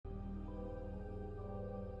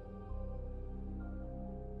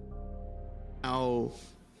Now,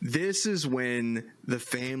 this is when the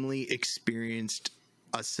family experienced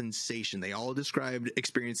a sensation. They all described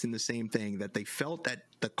experiencing the same thing, that they felt that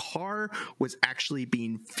the car was actually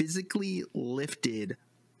being physically lifted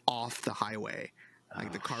off the highway.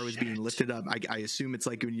 Like the car was being lifted up. I assume it's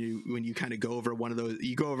like when you kind of go over one of those,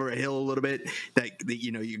 you go over a hill a little bit, that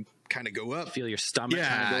you know, you kind of go up. Feel your stomach.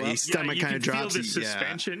 Yeah, kind of your stomach kind of drops. Feel the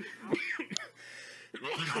suspension.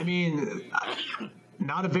 I mean,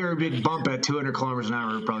 not a very big bump at 200 kilometers an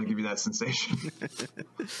hour would probably give you that sensation.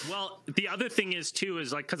 Well, the other thing is too,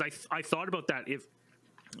 is like, because I thought about that,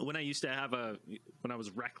 when I used to have when I was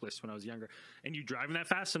reckless when I was younger, and you driving that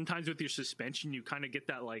fast, sometimes with your suspension you kind of get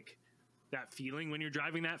that like that feeling when you're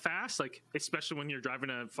driving that fast, like especially when you're driving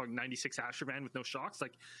a fucking 96 Asher van with no shocks,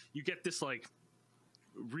 like you get this like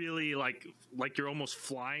really like you're almost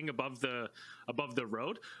flying above the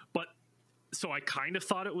road. But so I kind of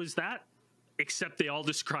thought it was that, except they all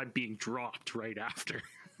describe being dropped right after.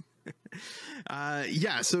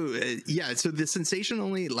 So the sensation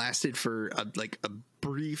only lasted for a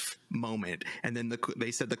brief moment, and then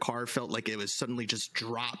they said the car felt like it was suddenly just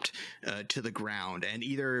dropped to the ground, and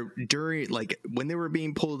either during, like, when they were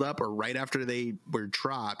being pulled up or right after they were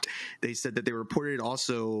dropped, they said that they reported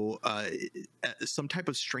also some type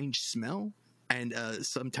of strange smell and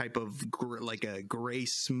some type of like a gray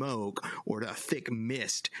smoke or a thick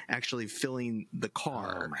mist actually filling the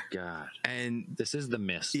car. Oh my God. And this is the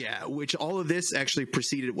mist. Yeah, which all of this actually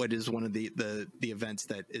preceded what is one of the events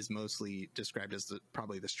that is mostly described as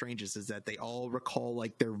probably the strangest, is that they all recall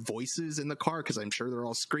like their voices in the car, because I'm sure they're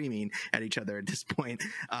all screaming at each other at this point.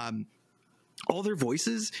 All their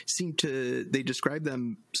voices they describe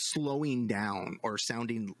them slowing down or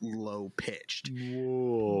sounding low pitched.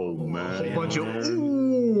 Whoa, man. A whole bunch of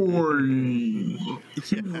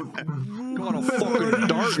Got a fucking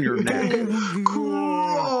dart in your neck.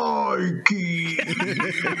 crikey.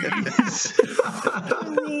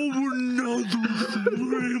 Another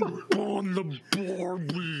shrimp on the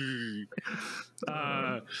Barbie.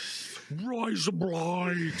 Rise of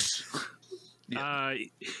Brights.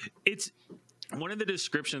 It's one of the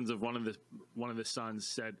descriptions of one of the sons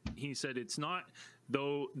said, he said it's not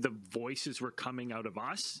though the voices were coming out of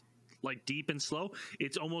us like deep and slow,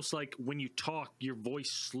 it's almost like when you talk your voice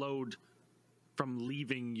slowed from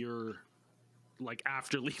leaving your, like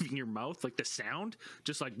after leaving your mouth, like the sound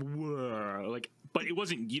just like whoa, like, but it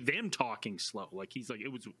wasn't them talking slow, like he's like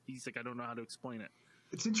I don't know how to explain it.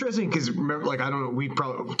 It's interesting because remember, like, I don't know, we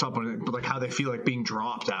probably talked about it, but like how they feel like being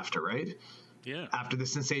dropped after, right? Yeah. After the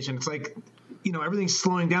sensation, it's like, you know, everything's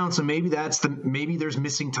slowing down. So maybe maybe there's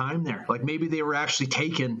missing time there. Like maybe they were actually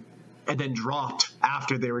taken and then dropped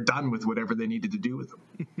after they were done with whatever they needed to do with them.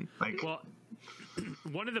 Like, well,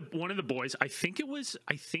 one of the boys, I think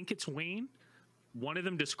it's Wayne. One of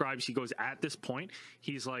them describes, he goes, at this point,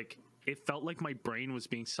 he's like, it felt like my brain was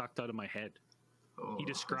being sucked out of my head. He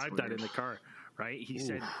described that in the car. Right? He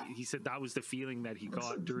said that was the feeling that he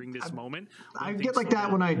got during this moment. I get like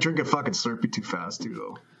that when I drink a fucking Slurpee too fast too,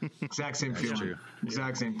 though. Exact same feeling. True.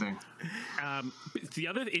 Exact same thing. The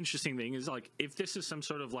other interesting thing is, like, if this is some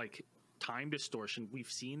sort of like time distortion, we've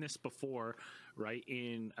seen this before, right?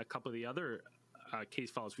 In a couple of the other case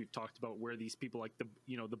files we've talked about, where these people, like the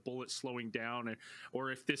bullet slowing down,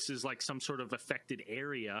 or if this is like some sort of affected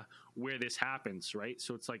area where this happens, right?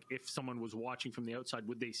 So it's like if someone was watching from the outside,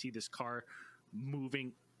 would they see this car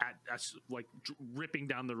moving at us, like ripping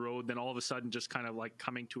down the road, then all of a sudden just kind of like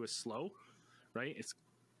coming to a slow, right?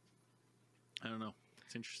 I don't know.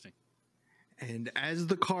 It's interesting. And as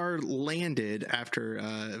the car landed after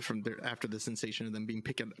the sensation of them being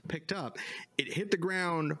picked up, it hit the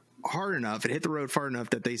ground hard enough, it hit the road far enough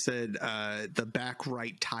that they said the back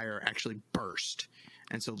right tire actually burst,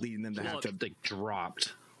 and so leading them to have to like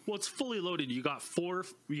dropped. Well, it's fully loaded. You got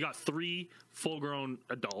three full-grown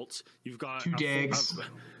adults. You've got two dags.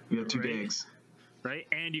 You got two dags, right?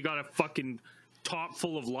 And you got a fucking top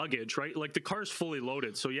full of luggage, right? Like the car's fully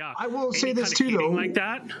loaded. So yeah, I will say this too, though. Like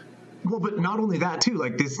that. Well, but not only that too.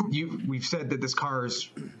 Like this, we've said that this car is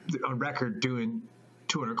on record doing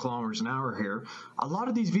 200 kilometers an hour here. A lot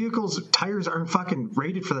of these vehicles' tires aren't fucking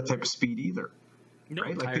rated for that type of speed either. No,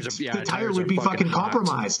 right? Like the tire would be fucking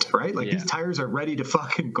compromised, right? Like these tires are ready to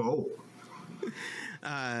fucking go.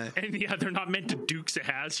 And yeah, they're not meant to Dukes a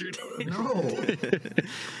Hazard. No.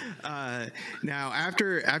 Now,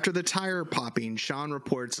 after the tire popping, Sean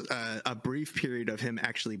reports a brief period of him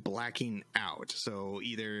actually blacking out. So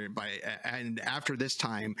and after this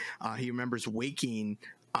time, he remembers waking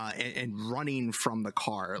and running from the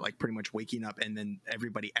car, like pretty much waking up, and then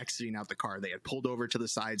everybody exiting out the car. They had pulled over to the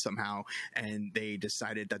side somehow, and they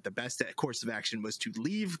decided that the best course of action was to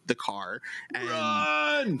leave the car and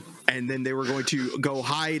Run! And then they were going to go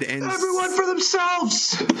hide and Everyone for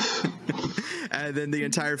themselves. and then the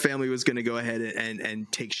entire family was going to go ahead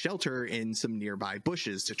and take shelter in some nearby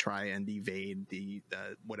bushes to try and evade the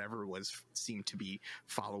whatever seemed to be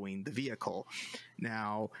following the vehicle.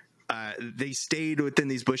 Now, they stayed within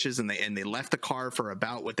these bushes and they left the car for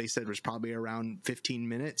about what they said was probably around 15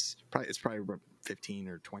 minutes. It's probably 15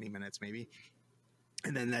 or 20 minutes maybe.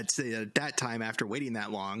 And then at that time, after waiting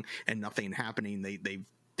that long and nothing happening,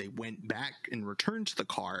 they went back and returned to the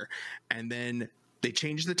car, and then they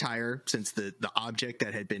changed the tire since the object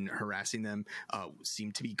that had been harassing them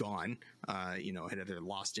seemed to be gone. Had either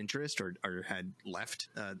lost interest or had left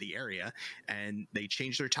the area, and they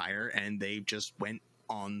changed their tire and they just went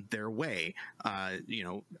on their way,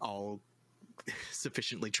 all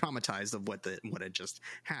sufficiently traumatized of what had just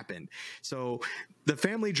happened. So the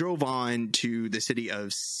family drove on to the city of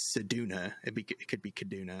Seduna. It could be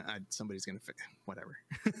Kaduna. Somebody's gonna whatever.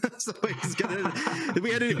 Somebody's gonna.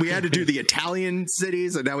 We had to do the Italian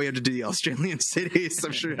cities, and now we have to do the Australian cities.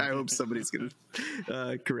 I hope somebody's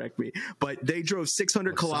gonna correct me. But they drove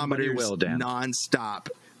 600 kilometers nonstop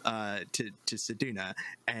to Seduna,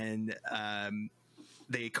 and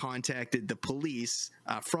they contacted the police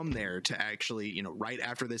from there to actually, right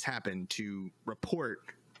after this happened, to report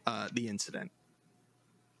the incident.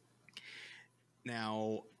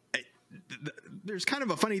 Now, there's kind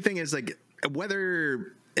of a funny thing is like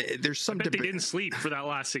whether there's some debate. They didn't sleep for that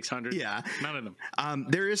last 600. Yeah, none of them.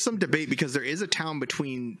 There is some debate because there is a town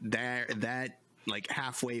between that like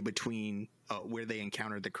halfway between where they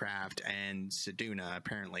encountered the craft and Seduna,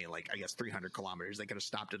 apparently, like, I guess 300 kilometers. They could have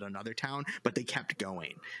stopped at another town, but they kept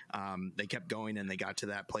going. They kept going and they got to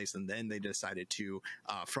that place, and then they decided to,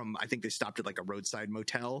 I think they stopped at like a roadside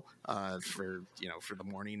motel for the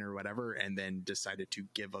morning or whatever, and then decided to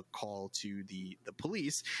give a call to the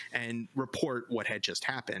police and report what had just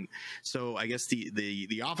happened. So I guess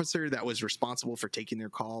the officer that was responsible for taking their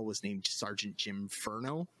call was named Sergeant Jim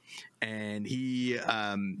Furno. And he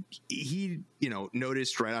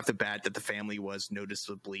noticed right off the bat that the family was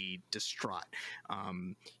noticeably distraught.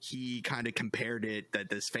 He kind of compared it that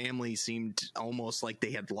this family seemed almost like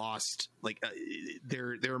they had lost, like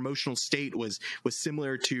their emotional state was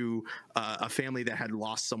similar to a family that had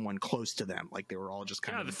lost someone close to them. Like they were all just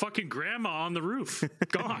kind of the fucking grandma on the roof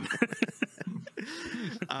gone.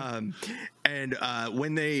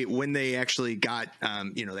 When they actually got,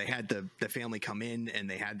 they had the family come in and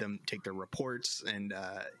they had them take their reports, and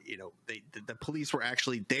the police were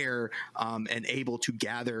actually there and able to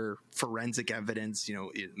gather forensic evidence,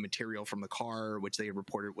 material from the car, which they had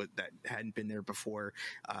reported that hadn't been there before.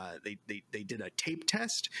 They did a tape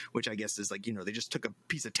test, which I guess is like, they just took a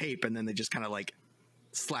piece of tape and then they just kind of like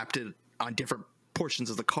slapped it on different portions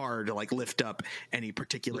of the car to like lift up any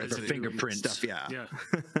particular fingerprints stuff. Yeah.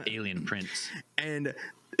 Alien prints. And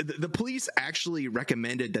the police actually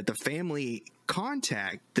recommended that the family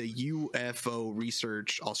contact the UFO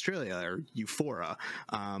Research Australia, or UFORA,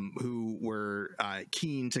 who were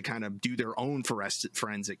keen to kind of do their own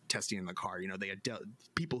forensic testing in the car. They had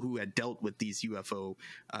people who had dealt with these UFO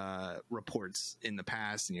reports in the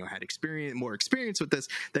past and had more experience with this.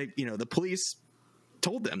 The police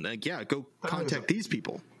told them, like, go contact these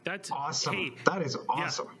people. That's awesome. Hey, that is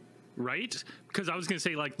awesome. Yeah. Right? Because I was going to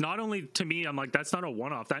say, like, not only to me, I'm like, that's not a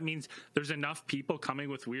one-off. That means there's enough people coming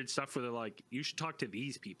with weird stuff where they're like, you should talk to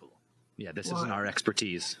these people. Yeah, this isn't our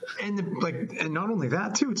expertise. And and not only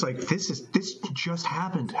that too, it's like this just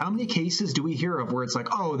happened. How many cases do we hear of where it's like,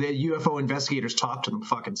 oh, the UFO investigators talked to them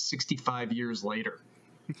fucking 65 years later?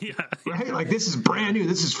 Yeah. Right? Like, this is brand new.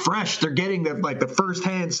 This is fresh. They're getting the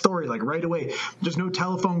first-hand story, like, right away. There's no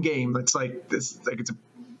telephone game. It's like this, like, it's an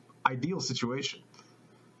ideal situation.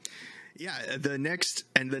 Yeah, the next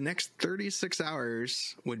 36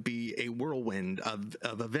 hours would be a whirlwind of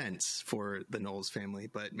events for the Knowles family,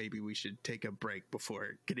 but maybe we should take a break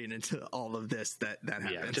before getting into all of this that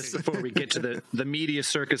happens. Yeah, just before we get to the media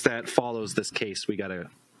circus that follows this case, we got to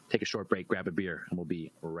take a short break, grab a beer, and we'll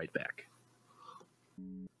be right back.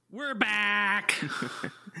 We're back.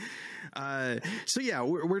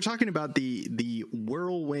 We're talking about the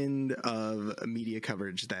whirlwind of media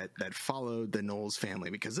coverage that followed the Knowles family,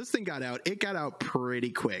 because this thing got out. It got out pretty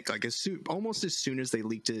quick, like almost as soon as they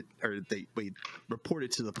leaked it, or they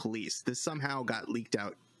reported to the police. This somehow got leaked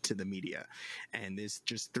out to the media, and this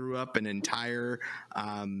just threw up an entire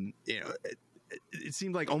it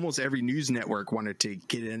seemed like almost every news network wanted to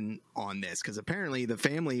get in on this, because apparently the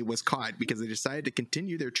family was caught because they decided to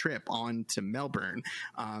continue their trip on to Melbourne.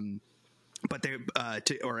 But they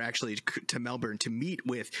to Melbourne to meet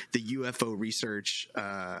with the UFO Research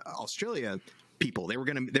Australia people. They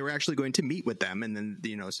were actually going to meet with them, and then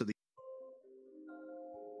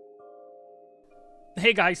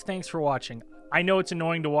Hey guys, thanks for watching. I know it's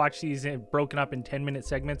annoying to watch these broken up in 10-minute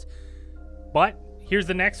segments, but here's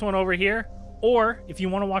the next one over here. Or if you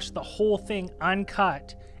want to watch the whole thing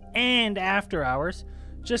uncut and after hours,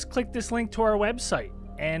 just click this link to our website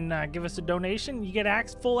and give us a donation. You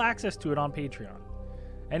get full access to it on Patreon.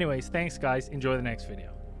 Anyways, thanks guys. Enjoy the next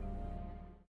video.